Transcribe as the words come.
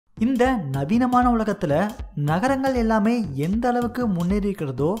இந்த நவீனமான உலகத்துல நகரங்கள் எல்லாமே எந்த அளவுக்கு முன்னேறி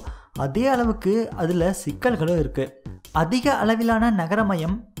இருக்கிறதோ அதே அளவுக்கு அதுல சிக்கல்களும் இருக்கு. அதிக அளவிலான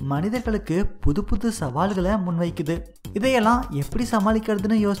நகரமயம் மனிதர்களுக்கு புது புது சவால்களை முன்வைக்குது. இதையெல்லாம் எப்படி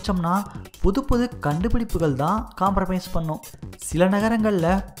சமாளிக்கிறதுன்னு யோசிச்சோம்னா புது புது கண்டுபிடிப்புகள் தான் காம்ப்ரமைஸ் பண்ணும். சில நகரங்கள்ல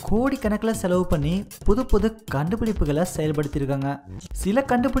கோடிக்கணக்கில் செலவு பண்ணி புது புது கண்டுபிடிப்புகளை செயல்படுத்தியிருக்காங்க. சில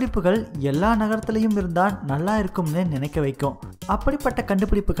கண்டுபிடிப்புகள் எல்லா நகரத்திலையும் இருந்தால் நல்லா இருக்கும்னு நினைக்க வைக்கும். அப்படிப்பட்ட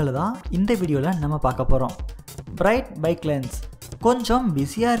கண்டுபிடிப்புகளை தான் இந்த வீடியோவில் நம்ம பார்க்க போகிறோம். Bright bike lanes. கொஞ்சம்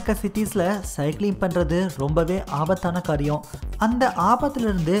பிஸியாக இருக்க சிட்டிஸில் சைக்கிளிங் பண்ணுறது ரொம்பவே ஆபத்தான காரியம். அந்த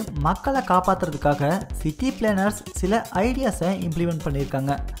ஆபத்திலிருந்து மக்களை காப்பாற்றுறதுக்காக சிட்டி பிளானர்ஸ் சில ஐடியாஸை இம்ப்ளிமெண்ட்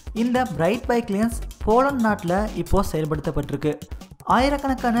பண்ணியிருக்காங்க. இந்த பிரைட் பைக் லேன்ஸ் போலண்ட் நாட்டில் இப்போது செயல்படுத்தப்பட்டிருக்கு.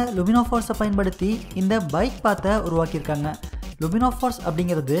 ஆயிரக்கணக்கான லுமினோஃபோர்ஸை பயன்படுத்தி இந்த பைக் பாத்தை உருவாக்கியிருக்காங்க. லுமினோஃபோர்ஸ்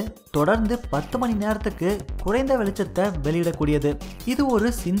அப்படிங்கிறது தொடர்ந்து 10 மணி நேரத்துக்கு குறைந்த வெளிச்சத்தை வெளியிடக்கூடியது. இது ஒரு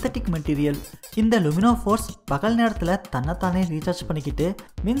சிந்தட்டிக் மெட்டீரியல். இந்த லுமினோஃபோர்ஸ் பகல் நேரத்தில் தன்னைத்தானே ரீசார்ஜ் பண்ணிக்கிட்டு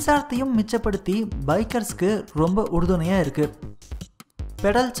மின்சாரத்தையும் மிச்சப்படுத்தி பைக்கர்ஸ்க்கு ரொம்ப உறுதுணையாக இருக்குது.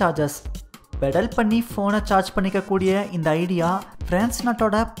 Pedal charges. பெடல் பண்ணி ஃபோனை சார்ஜ் பண்ணிக்கக்கூடிய இந்த ஐடியா பிரான்ஸ்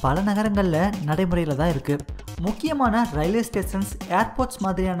நாட்டோட பல நகரங்களில் நடைமுறையில் தான் இருக்குது. முக்கியமான ரயில்வே ஸ்டேஷன்ஸ், ஏர்போர்ட்ஸ்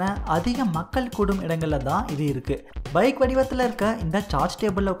மாதிரியான அதிக மக்கள் கூடும் இடங்களில் தான் இது இருக்குது. பைக் வடிவத்தில் இருக்க இந்த சார்ஜ்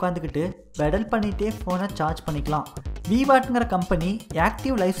டேபிளில் உட்காந்துக்கிட்டு பெடல் பண்ணிகிட்டே ஃபோனை சார்ஜ் பண்ணிக்கலாம். விவாட்ங்கிற கம்பெனி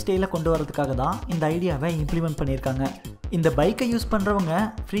ஆக்டிவ் லைஃப் ஸ்டைலை கொண்டு வரதுக்காக தான் இந்த ஐடியாவை இம்ப்ளிமெண்ட் பண்ணியிருக்காங்க. இந்த பைக்கை யூஸ் பண்ணுறவங்க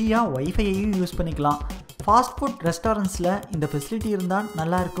ஃப்ரீயாக ஒய்ஃபையையும் யூஸ் பண்ணிக்கலாம். ஃபாஸ்ட் ஃபுட் ரெஸ்டாரண்ட்ஸில் இந்த ஃபெசிலிட்டி இருந்தால்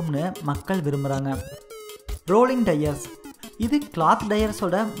நல்லா இருக்கும்னு மக்கள் விரும்புகிறாங்க. Rolling tyres. இது கிளாத்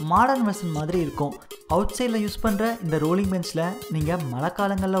டயர்ஸோட மாடர்ன் வெர்ஷன் மாதிரி இருக்கும். அவுட் சைடில் யூஸ் பண்ணுற இந்த ரோலிங் பெஞ்சில் நீங்கள் மழை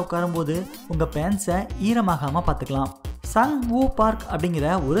காலங்களில் உட்காரும்போது உங்கள் பேண்ட்ஸை ஈரமாகாமல் பார்த்துக்கலாம். சங் வூ பார்க் அப்படிங்கிற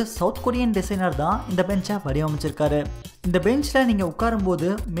ஒரு சவுத் கொரியன் டிசைனர் தான் இந்த பெஞ்சை வடிவமைச்சிருக்காரு. இந்த பெஞ்சில் நீங்கள் உட்காரும்போது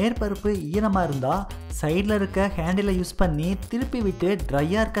மேற்பரப்பு ஈரமாக இருந்தால் சைடில் இருக்க ஹேண்டிலை யூஸ் பண்ணி திருப்பி விட்டு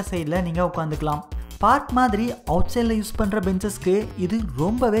ட்ரையாக இருக்க சைடில் நீங்கள் உட்காந்துக்கலாம். பார்க் மாதிரி அவுட் சைடில் யூஸ் பண்ணுற பெஞ்சஸ்க்கு இது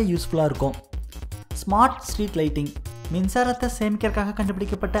ரொம்பவே யூஸ்ஃபுல்லாக இருக்கும். Smart street lighting. மின்சாரத்தை சேமிக்கிறதுக்காக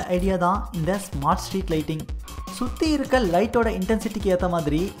கண்டுபிடிக்கப்பட்ட ஐடியா தான் இந்த ஸ்மார்ட் ஸ்ட்ரீட் லைட்டிங். சுற்றி இருக்க லைட்டோட இன்டென்சிட்டிக்கு ஏற்ற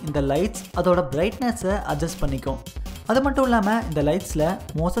மாதிரி இந்த லைட்ஸ் அதோட பிரைட்னஸை அட்ஜஸ்ட் பண்ணிக்கும். அது மட்டும் இல்லாமல் இந்த லைட்ஸில்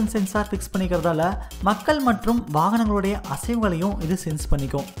மோஷன் சென்சார் ஃபிக்ஸ் பண்ணிக்கிறதால மக்கள் மற்றும் வாகனங்களுடைய அசைவுகளையும் இது சென்ஸ்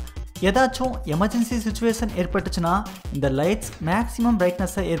பண்ணிக்கும். ஏதாச்சும் எமர்ஜென்சி சுச்சுவேஷன் ஏற்பட்டுச்சுன்னா இந்த லைட்ஸ் மேக்ஸிமம்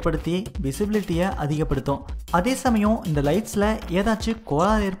பிரைட்னஸை ஏற்படுத்தி விசிபிலிட்டியை அதிகப்படுத்தும். அதே சமயம் இந்த லைட்ஸில் ஏதாச்சும்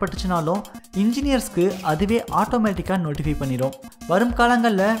கோளாறு ஏற்பட்டுச்சுனாலும் இன்ஜினியர்ஸ்க்கு அதுவே ஆட்டோமேட்டிக்காக நோட்டிஃபை பண்ணிடும். வரும்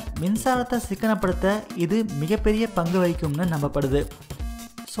காலங்களில் மின்சாரத்தை சிக்கனப்படுத்த இது மிகப்பெரிய பங்கு வகிக்கும்னு நம்பப்படுது.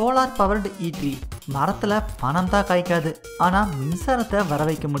 Solar powered ஈட்ரி. மரத்தில் பணம் தான் காய்க்காது, ஆனால் மின்சாரத்தை வர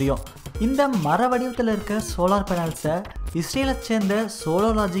வைக்க முடியும். இந்த மர வடிவத்தில் இருக்க சோலார் பேனல்ஸை இஸ்ரேலை சேர்ந்த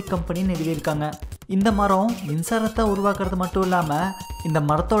சோலோலாஜிக் கம்பெனி நிறுவியிருக்காங்க. இந்த மரம் மின்சாரத்தை உருவாக்குறது மட்டும் இல்லாமல் இந்த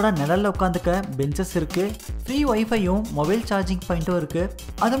மரத்தோட நிழலில் உட்காந்துக்க பெஞ்சஸ் இருக்குது. ஃப்ரீ ஒய்ஃபையும் மொபைல் சார்ஜிங் பாயிண்ட்டும் இருக்குது.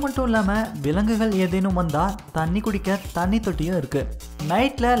 அது மட்டும் இல்லாமல் விலங்குகள் ஏதேனும் வந்தால் தண்ணி குடிக்க தண்ணி தொட்டியும் இருக்குது.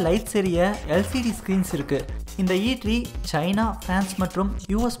 நைட்டில் லைட்ஸ் எரிய எல்சிடி ஸ்க்ரீன்ஸ் இருக்குது. இந்த ஈட்ரி சைனா, பிரான்ஸ் மற்றும்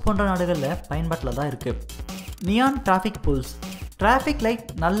யூஎஸ் போன்ற நாடுகளில் பயன்பாட்டில் தான் இருக்குது. Neon traffic poles. Traffic light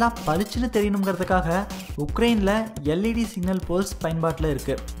நல்லா பளிச்சுன்னு தெரியணுங்கிறதுக்காக உக்ரைனில் எல்இடி சிக்னல் போல்ஸ் பயன்பாட்டில்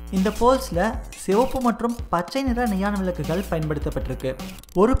இருக்குது. இந்த போல்ஸில் சிவப்பு மற்றும் பச்சை நிற நியான் விளக்குகள் பயன்படுத்தப்பட்டிருக்கு.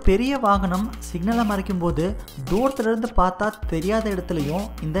 ஒரு பெரிய வாகனம் சிக்னலை மறைக்கும் போது தூரத்திலிருந்து பார்த்தா தெரியாத இடத்துலையும்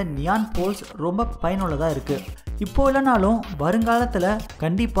இந்த நியான் போல்ஸ் ரொம்ப பயனுள்ளதாக இருக்குது. இப்போ இல்லைனாலும் வருங்காலத்தில்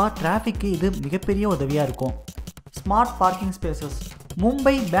கண்டிப்பாக டிராஃபிக்கு இது மிகப்பெரிய உதவியாக இருக்கும். Smart parking spaces.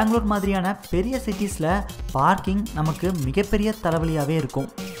 Mumbai, Bangalore மாதிரியான பெரிய சிட்டிஸில் பார்க்கிங் நமக்கு மிகப்பெரிய தலைவலியாகவே இருக்கும்.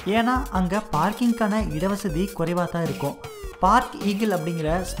 ஏன்னா அங்கே பார்க்கிங்கான இடவசதி குறைவாக தான் இருக்கும். பார்க் ஈகிள் அப்படிங்கிற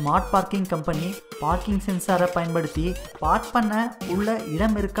ஸ்மார்ட் பார்க்கிங் கம்பெனி பார்க்கிங் சென்சாரை பயன்படுத்தி பார்க் பண்ண உள்ள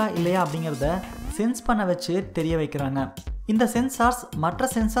இடம் இருக்கா இல்லையா அப்படிங்கிறத சென்ஸ் பண்ண வச்சு தெரிய வைக்கிறாங்க. இந்த சென்சார்ஸ் மற்ற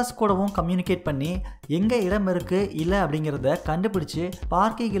சென்சார்ஸ் கூடவும் கம்யூனிகேட் பண்ணி எங்கே இடம் இருக்குது இல்லை அப்படிங்கிறத கண்டுபிடிச்சி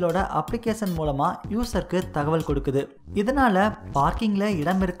பார்க்கிங்களோட அப்ளிகேஷன் மூலமாக யூசருக்கு தகவல் கொடுக்குது. இதனால் பார்க்கிங்கில்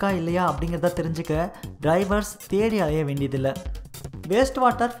இடம் இருக்கா இல்லையா அப்படிங்கிறத தெரிஞ்சுக்க டிரைவர்ஸ் தேடி அலைய வேண்டியதில்லை. Waste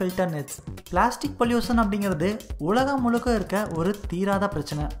water filter nets. Plastic pollution அப்படிங்கிறது உலகம் முழுக்க இருக்க ஒரு தீராத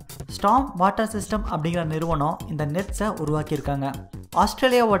பிரச்சனை. ஸ்டார்ம் வாட்டர் சிஸ்டம் அப்படிங்கிற நிறுவனம் இந்த நெட்ஸை உருவாக்கியிருக்காங்க.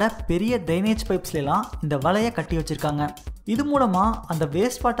 ஆஸ்திரேலியாவோட பெரிய ட்ரைனேஜ் பைப்ஸ்லாம் இந்த வலையை கட்டி வச்சிருக்காங்க. இது மூலமாக அந்த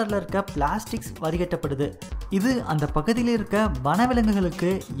வேஸ்ட் வாட்டரில் இருக்க பிளாஸ்டிக்ஸ் வடிகட்டப்படுது. இது அந்த பகுதியில் இருக்க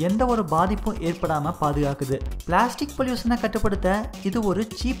வனவிலங்குகளுக்கு எந்த ஒரு பாதிப்பும் ஏற்படாமல் பாதுகாக்குது. பிளாஸ்டிக் பொல்யூஷனை கட்டுப்படுத்த இது ஒரு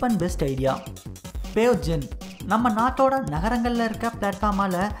சீப் அண்ட் பெஸ்ட் ஐடியா. பேவ்ஜென். நம்ம நாட்டோட நகரங்களில் இருக்க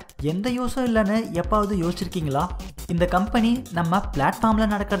பிளாட்ஃபார்மால் எந்த யூஸும் இல்லைன்னு எப்பாவது யோசிச்சிருக்கீங்களா? இந்த கம்பெனி நம்ம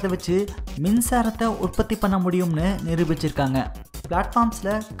பிளாட்ஃபார்மில் நடக்கிறத வச்சு மின்சாரத்தை உற்பத்தி பண்ண முடியும்னு நிரூபிச்சிருக்காங்க. பிளாட்ஃபார்ம்ஸில்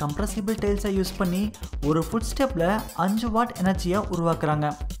கம்ப்ரசிபிள் டைல்ஸை யூஸ் பண்ணி ஒரு ஃபுட் ஸ்டெப்பில் 5 வாட் எனர்ஜியை உருவாக்குறாங்க.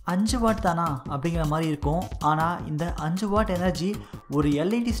 5 வாட் தானா அப்படிங்கிற மாதிரி இருக்கும். ஆனால் இந்த 5 வாட் எனர்ஜி ஒரு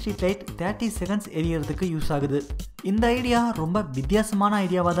LED street light 30 seconds எரியறதுக்கு use ஆகுது. இந்த ஐடியா ரொம்ப வித்தியாசமான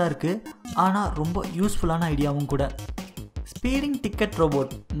ஐடியாவாக தான் இருக்குது, ஆனால் ரொம்ப யூஸ்ஃபுல்லான ஐடியாவும் கூட. Speeding ticket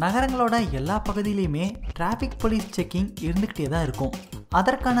robot. நகரங்களோட எல்லா பகுதியிலையுமே டிராஃபிக் போலீஸ் செக்கிங் இருந்துக்கிட்டே தான் இருக்கும்.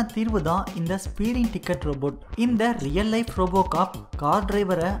 அதற்கான தீர்வு தான் இந்த ஸ்பீடிங் டிக்கெட் ரோபோட். இந்த ரியல் லைஃப் ரோபோகாப் கார்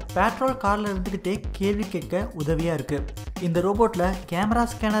டிரைவரை பெட்ரோல் காரில் இருந்துக்கிட்டே கேள்வி கேட்க உதவியாக இருக்குது. இந்த ரோபோட்டில் கேமரா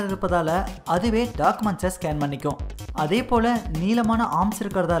ஸ்கேனர் இருப்பதால் அதுவே டாக்குமெண்ட்ஸை ஸ்கேன் பண்ணிக்கும். அதே போல் நீளமான ஆர்ம்ஸ்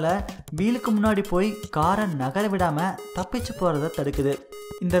இருக்கிறதால வீலுக்கு முன்னாடி போய் காரை நகர விடாமல் தப்பிச்சு போகிறத தடுக்குது.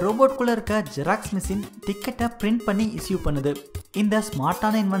 இந்த ரோபோட்குள்ளே இருக்க ஜெராக்ஸ் மிஷின் டிக்கெட்டை பிரிண்ட் பண்ணி இஸ்யூ பண்ணுது. இந்த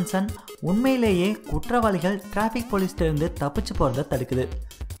ஸ்மார்ட்டான இன்வென்ஷன் உண்மையிலேயே குற்றவாளிகள் டிராஃபிக் போலீஸ்லேருந்து தப்பிச்சு போகிறத தடுக்குது.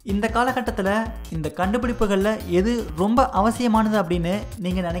 இந்த காலகட்டத்தில் இந்த கண்டுபிடிப்புகளில் எது ரொம்ப அவசியமானது அப்படின்னு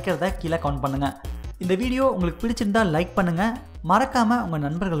நீங்கள் நினைக்கிறத கீழே கமெண்ட் பண்ணுங்கள். இந்த வீடியோ உங்களுக்கு பிடிச்சிருந்தால் லைக் பண்ணுங்கள், மறக்காமல் உங்கள்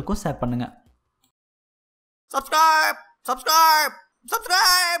நண்பர்களுக்கும் ஷேர் பண்ணுங்கள். Subscribe!